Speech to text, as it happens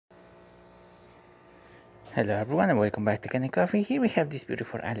Hello everyone and welcome back to Candy Coffee. Here we have this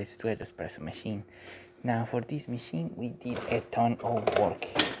beautiful Alex Duetto espresso machine. Now for this machine we did a ton of work.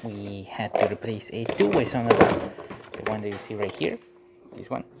 We had to replace a two-way sonograph, the one that you see right here, this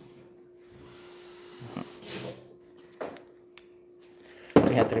one.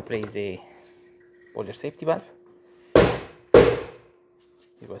 We had to replace the boiler safety valve.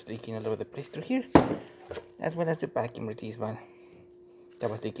 It was leaking all over the place through here, as well as the vacuum release valve that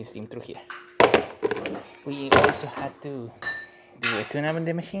was leaking steam through here. We also had to do a tune-up on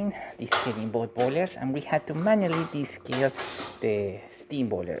the machine, descaling both boilers, and we had to manually descale the steam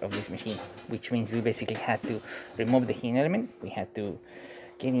boiler of this machine, which means we basically had to remove the heat element. We had to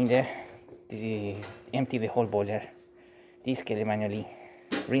get in there, empty the whole boiler, descale it manually,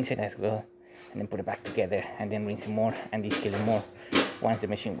 rinse it as well, and then put it back together, and then rinse it more and descale it more once the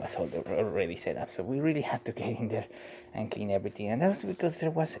machine was already set up. So we really had to get in there and clean everything, and that was because there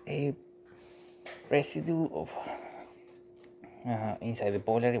was a residue of inside the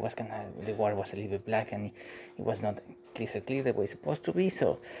boiler. It was the water was a little bit black and it was not crystal clear the way it's supposed to be,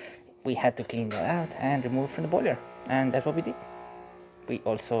 so we had to clean that out and remove it from the boiler, and that's what we did. We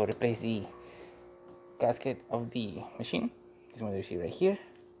also replaced the gasket of the machine, this one you see right here,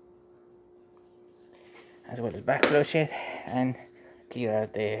 as well as backflush it and clear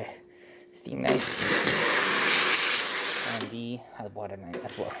out the steam line and the hot water line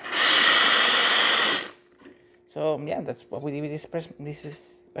as well. So yeah, that's what we did with this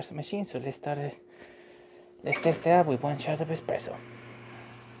espresso machine. So let's test it out with one shot of espresso.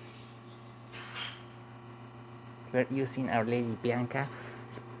 We're using Our Lady Bianca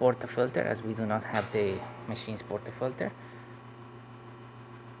portafilter, as we do not have the machine's portafilter.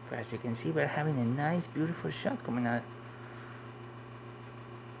 But as you can see, we're having a nice, beautiful shot coming out.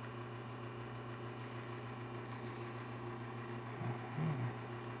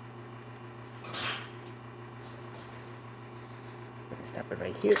 Stop it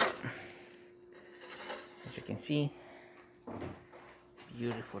right here. As you can see,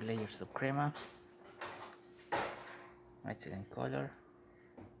 beautiful layers of crema, excellent color,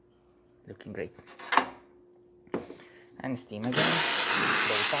 looking great. And steam again,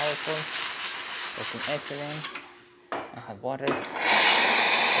 very powerful, looking excellent. And hot water, looking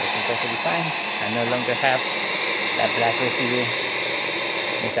perfectly fine. I no longer have that black residue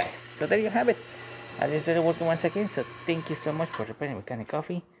inside. So there you have it. I just started working once again, so thank you so much for repairing Mechanic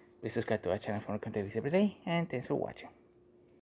Coffee. Please subscribe to our channel for more content every day, and thanks for watching.